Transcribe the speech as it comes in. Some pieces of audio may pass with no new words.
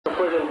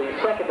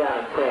Second down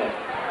and 10.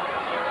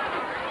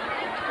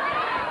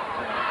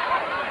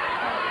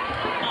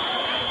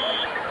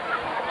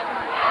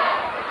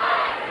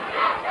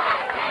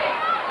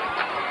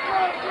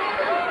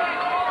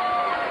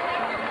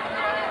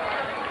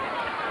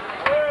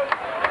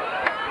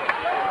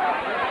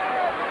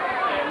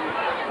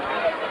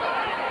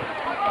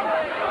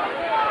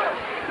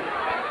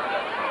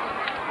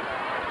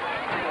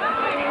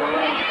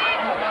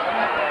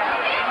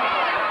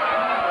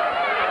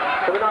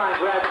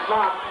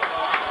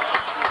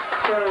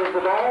 Carries the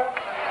ball.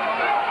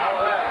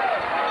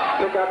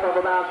 Pick up of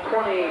about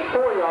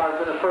 24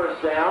 yards in the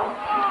first down.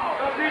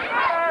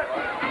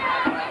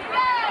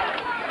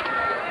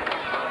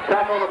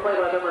 Tackle the play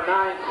by number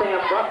 9, Sam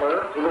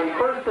Butler. The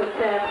first and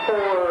 10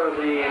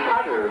 for the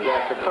Tigers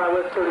at the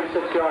Tri-West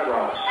 36-yard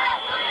line.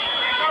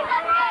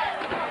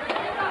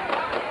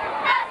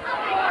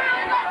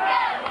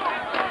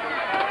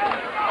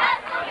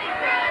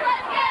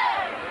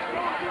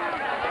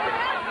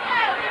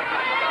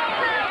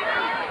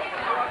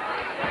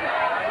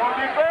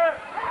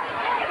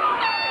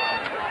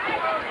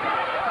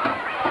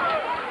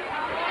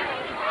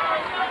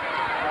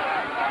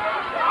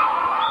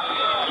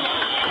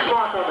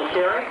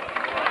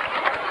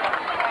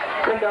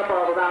 Up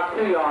of about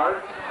 2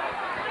 yards.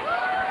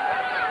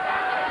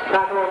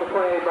 Tackle on the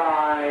play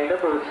by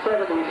number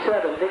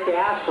 77, Nick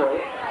Ashley.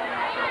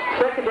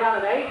 Second down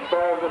and 8,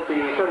 ball at the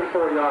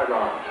 34-yard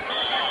line.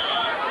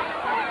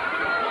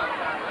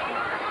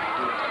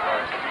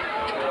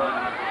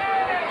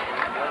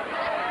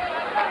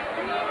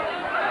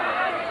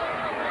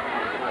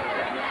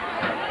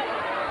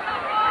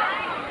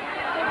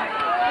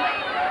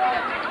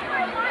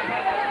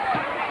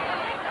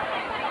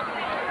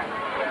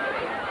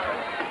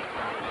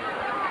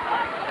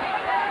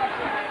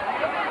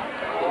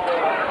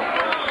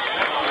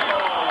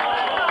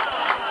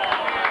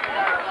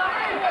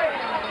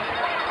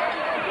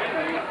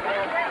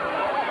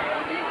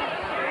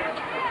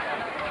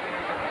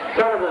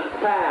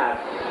 Pass.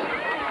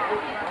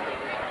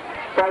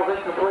 Falls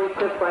incomplete,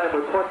 tipped by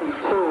number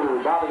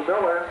 22, Bobby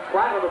Miller.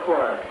 Flag on the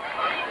play.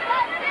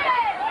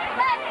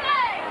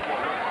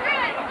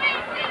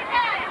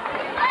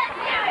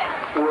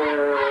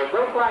 With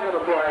no flag on the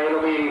play,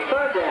 it'll be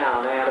third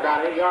down and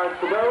about 8 yards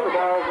to go. The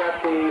ball's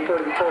at the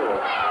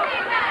 34.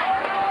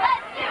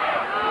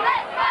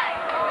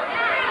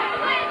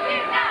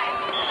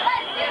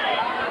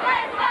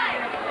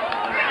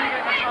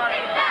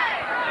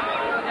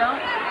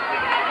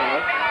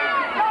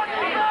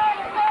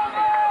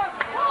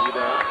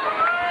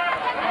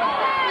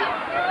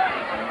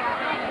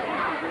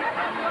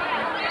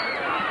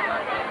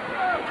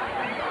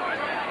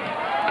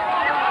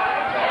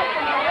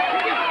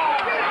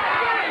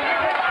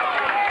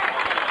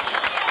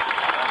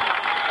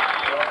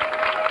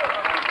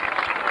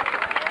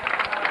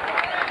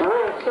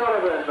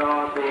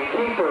 On the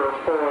keeper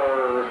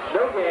for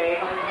no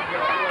gain.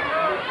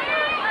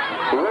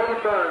 William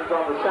Burns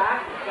on the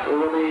sack. It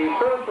will be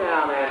fourth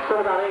down and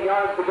still about 8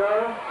 yards to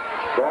go.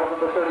 Ball's at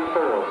the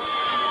 34.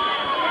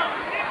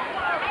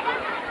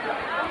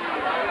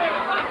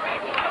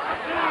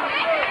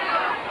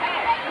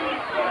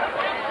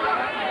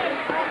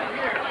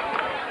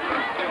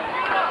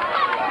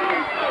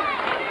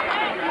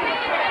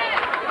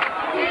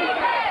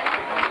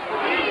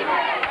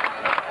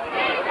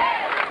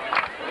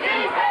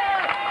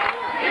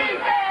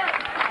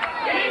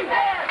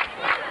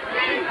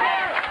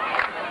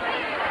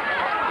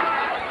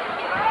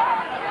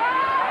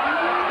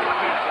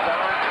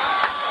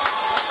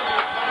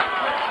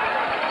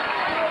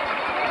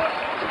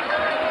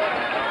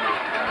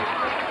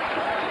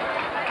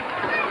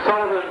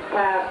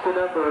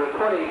 Number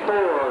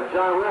 24,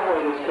 John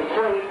Wilhoit is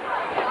complete.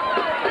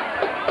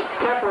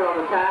 Kemper on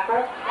the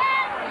tackle.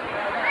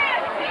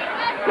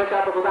 Pick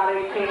up of about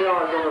 18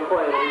 yards on the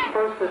play. It'll be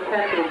first and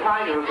 10 to the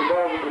Tigers. The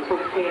ball with the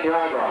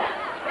 16-yard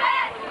line.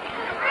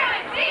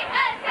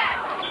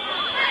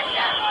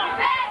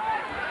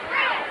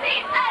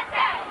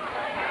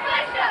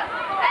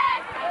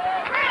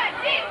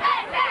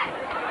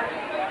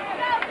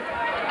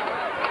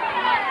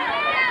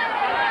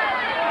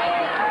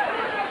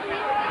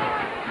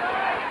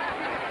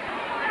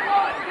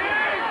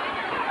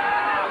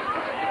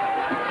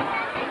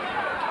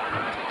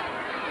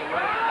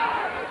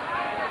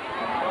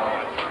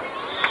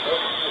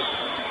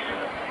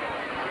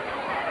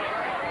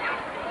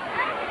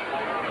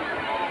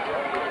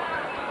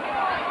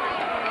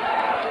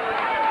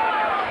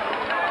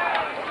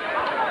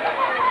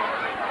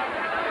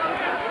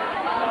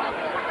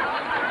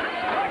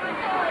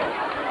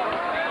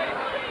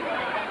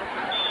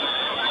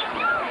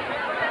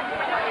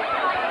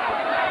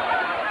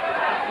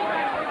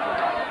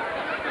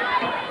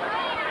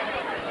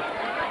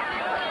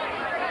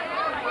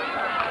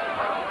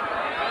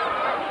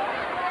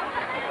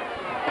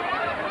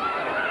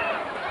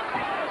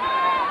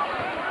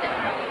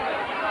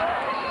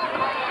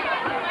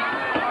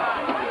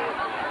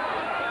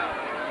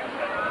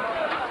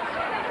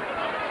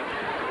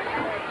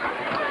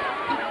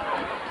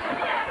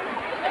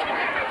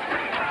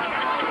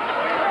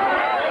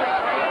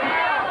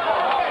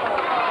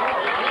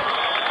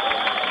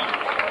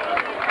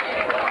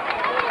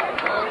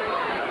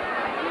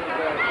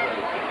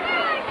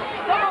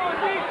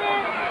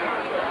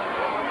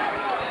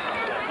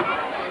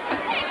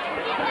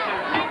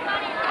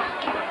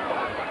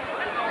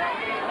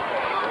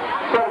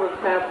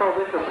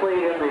 incomplete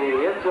in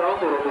the end zone.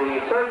 It'll be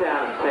 3rd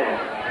down and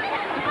 10.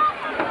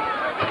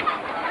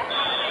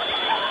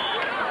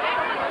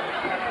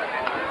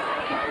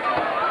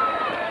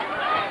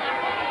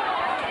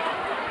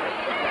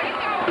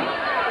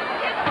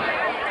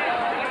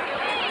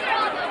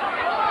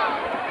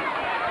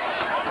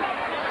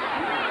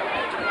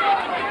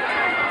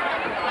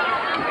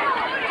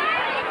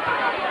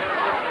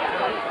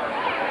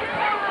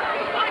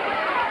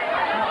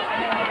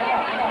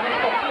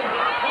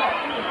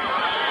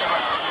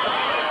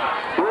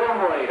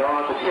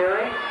 On the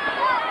carry.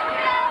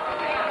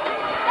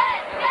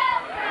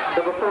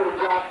 Number 40,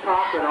 Josh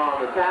Cochran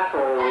on the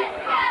tackle.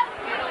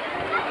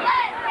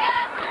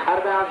 Out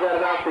of bounds at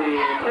about the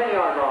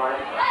 10-yard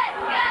line.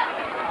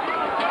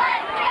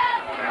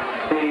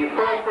 The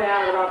 4th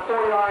down at about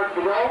 4 yards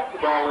to go. The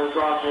ball is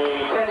on the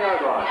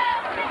 10-yard line.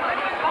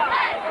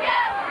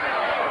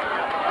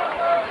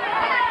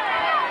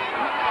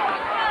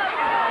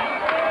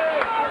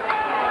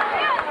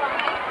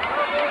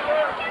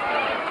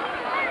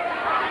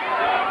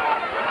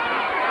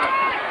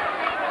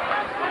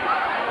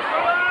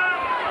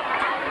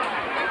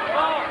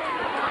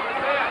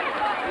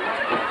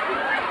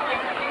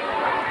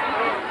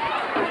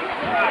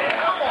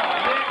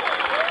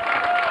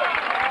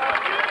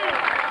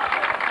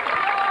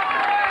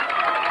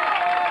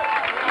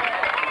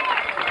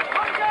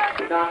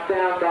 Knocked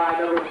down by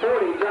number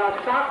 40,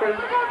 Josh Cochran.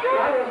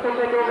 Tigers will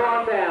take over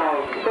on down.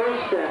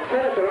 1st and 10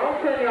 at their own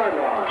 10-yard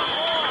line.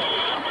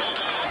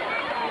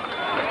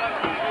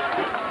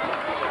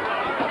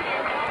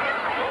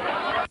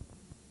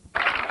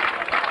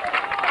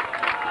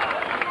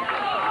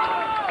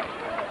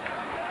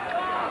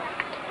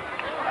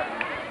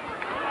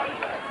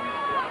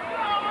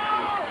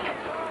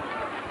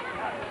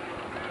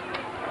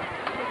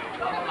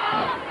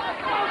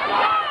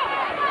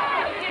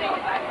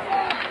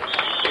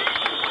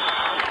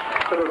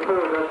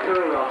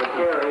 Curry on the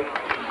carry.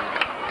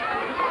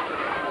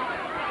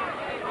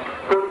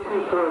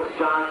 42 Forrest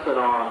Johnson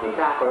on the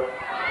tackle.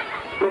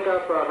 Pick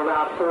up of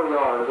about 4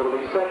 yards. It'll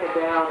be 2nd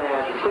down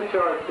and 6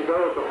 yards to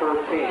go at the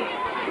 14.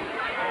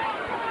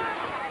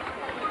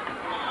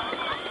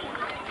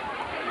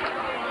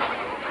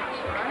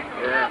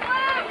 Yeah.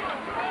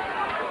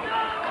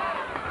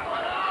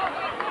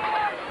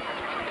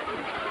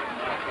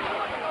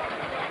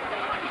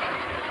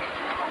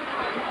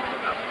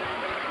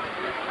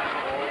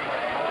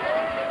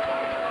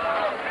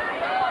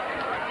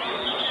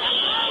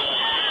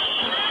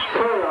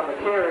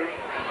 Carry.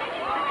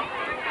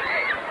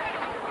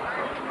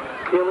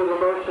 Illegal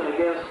motion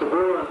against the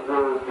Bruins is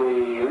the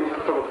reason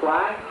for the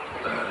flag.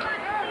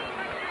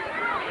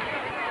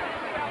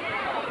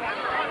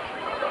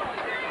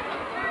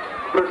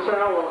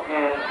 Purcell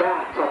and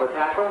backs on the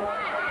tackle.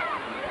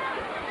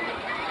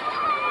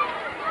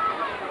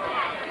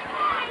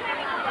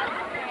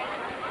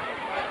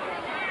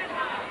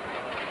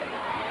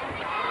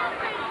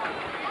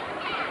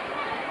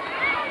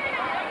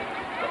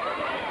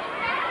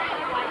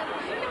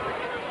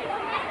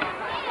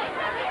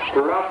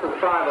 We're up for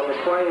 5 on the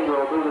 20.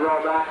 We'll move it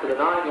all back to the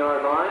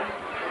 9-yard line.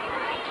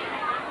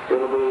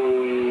 It'll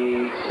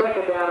be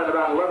 2nd down and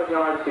about 11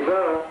 yards to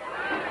go.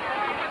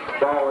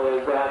 Ball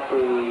is at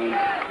the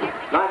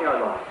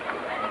 9-yard line.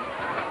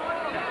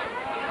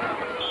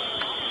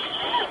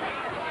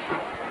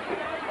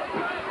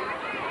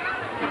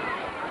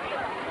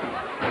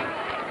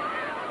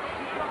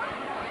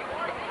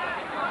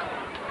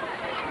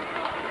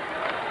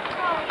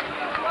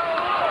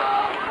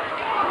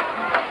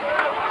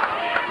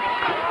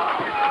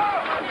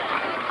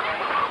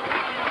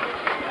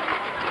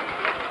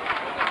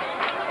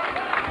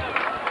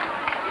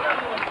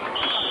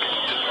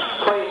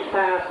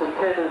 Pass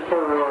intended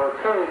for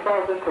Curry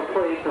falls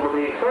incomplete. It will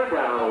be 3rd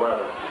down and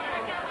 11.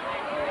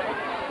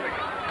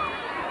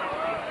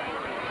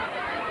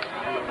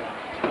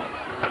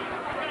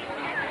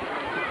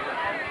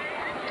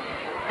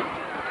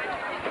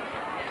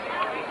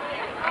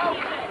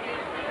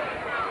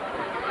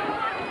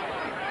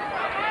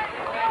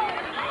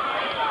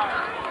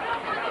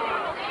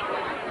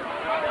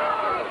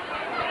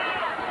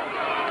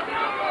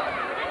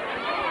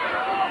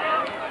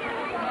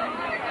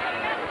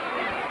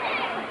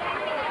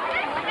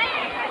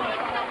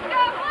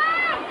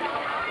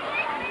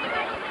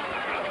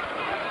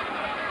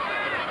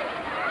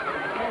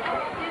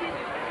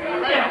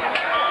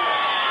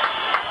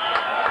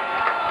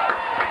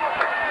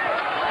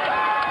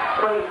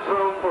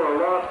 Thrown for a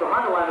loss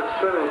behind the line of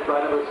scrimmage by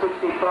number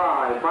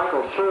 65,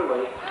 Michael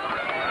Shirley.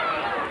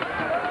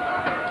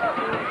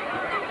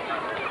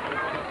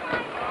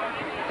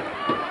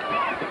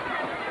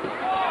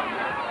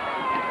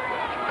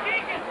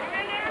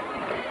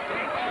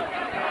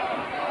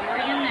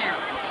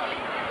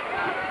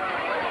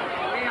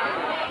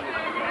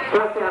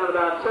 Fourth down at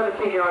about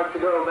 17 yards to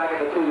go, back at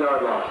the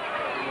 2-yard line.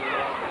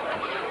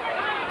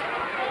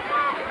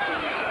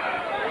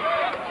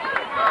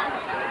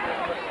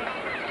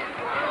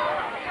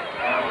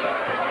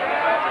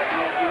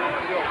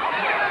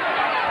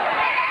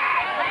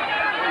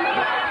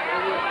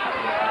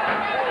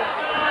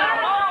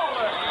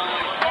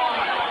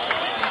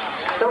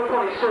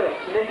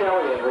 Dick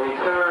Elliott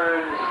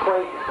returns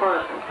Clayton's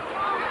punt.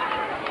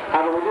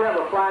 However, we do have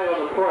a flag on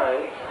the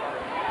play.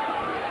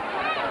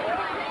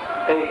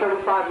 A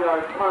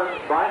 35-yard punt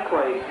by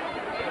Clayton.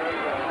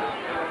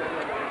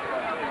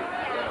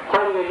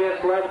 Holding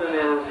against Lebanon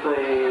is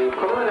the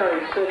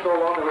preliminary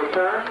signal on the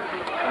return.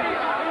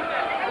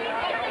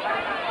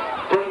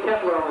 Jim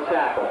Kepler on the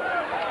tackle.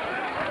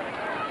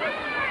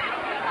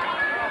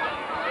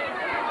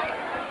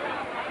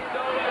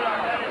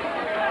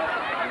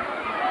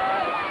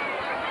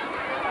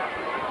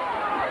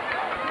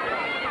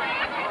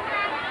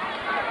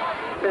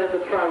 Sends the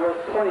try with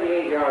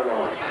 28-yard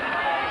line.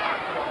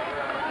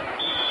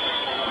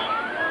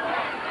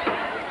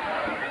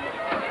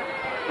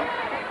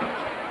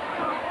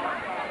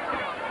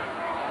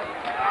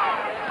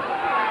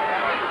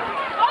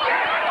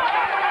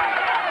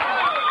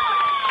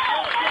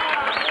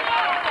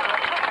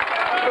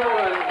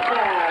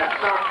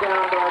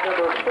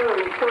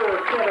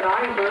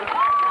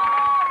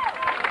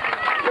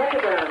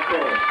 Second down and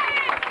 10.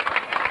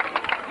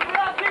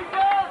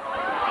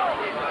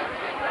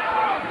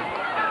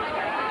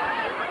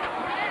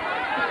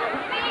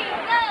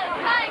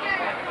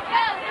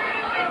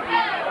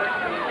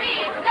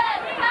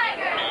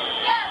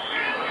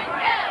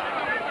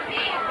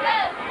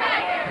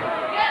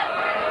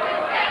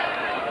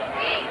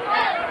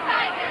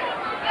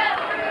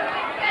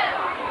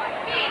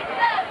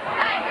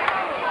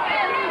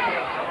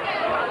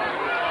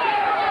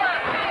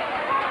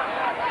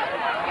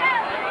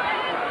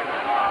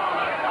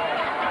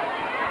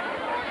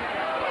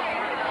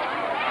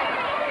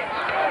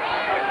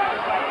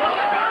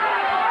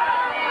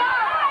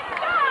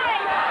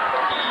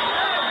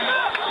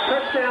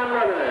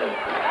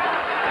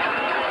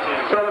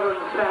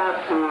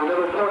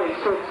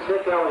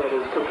 Dick Elliott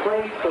is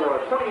complete for a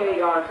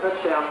 28-yard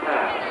touchdown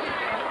pass.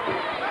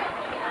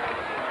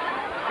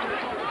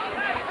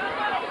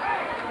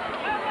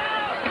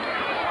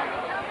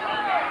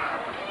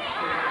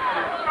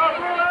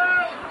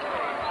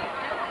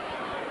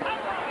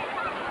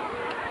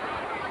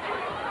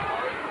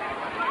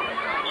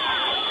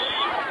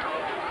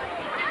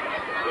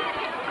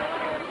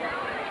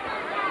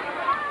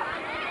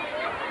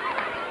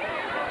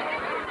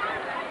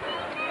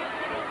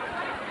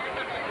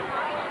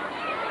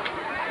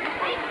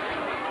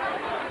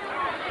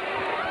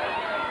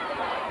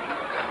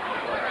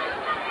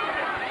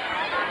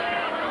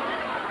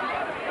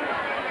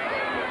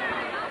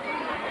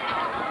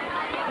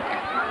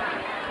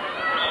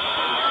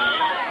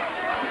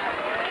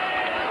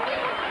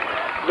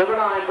 Number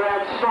 9,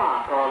 Brad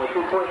Smock on the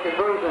two-point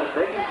conversion.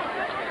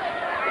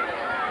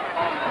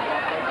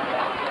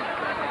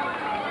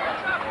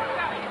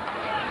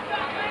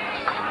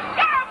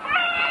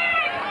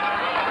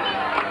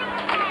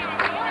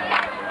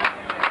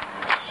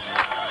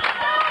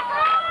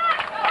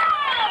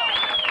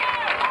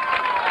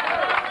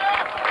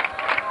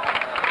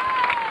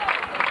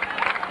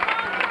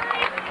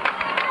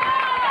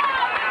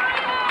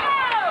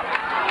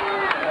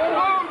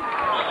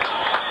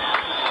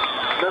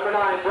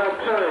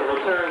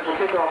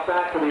 Kickoff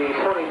back to the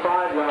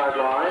 25-yard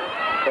line.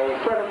 A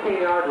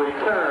 17-yard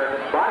return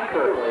by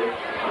Curley.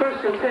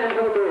 First and 10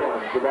 for the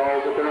Bruins. The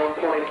ball's at their own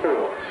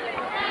 24.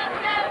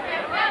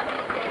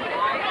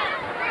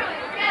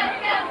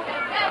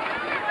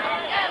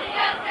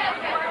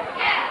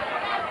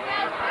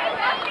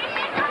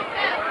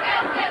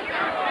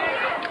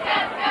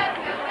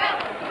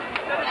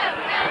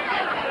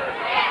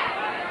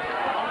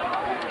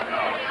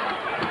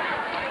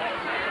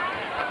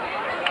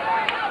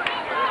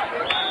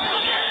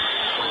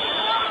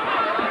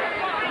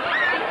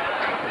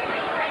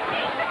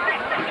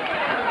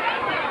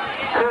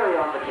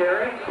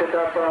 Pick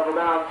up of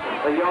about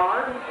a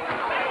yard.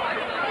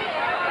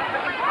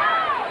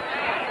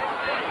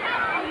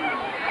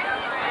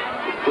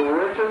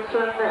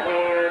 Richardson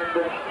and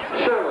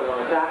Shirley on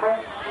the tackle.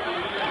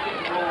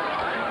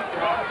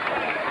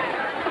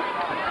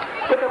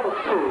 Pick up of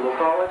 2, we'll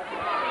call it.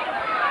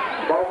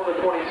 Ball for the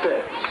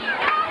 26.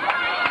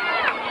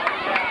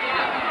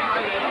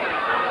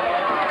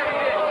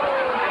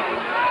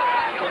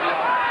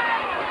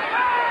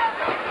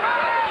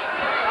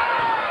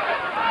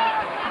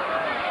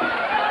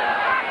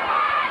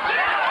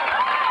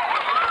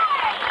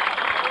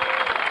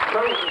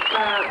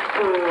 Pass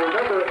to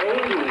number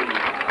 80,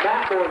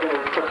 Matt Morgan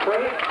is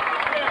complete.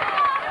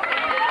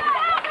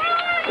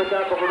 Pick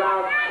up of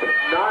about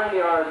 9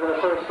 yards on the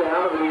first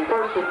down. It will be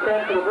first and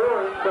 10 for the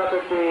Bruins up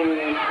at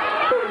the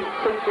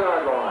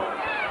 36-yard line.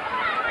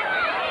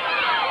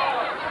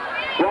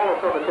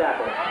 Wallace on the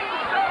tackle.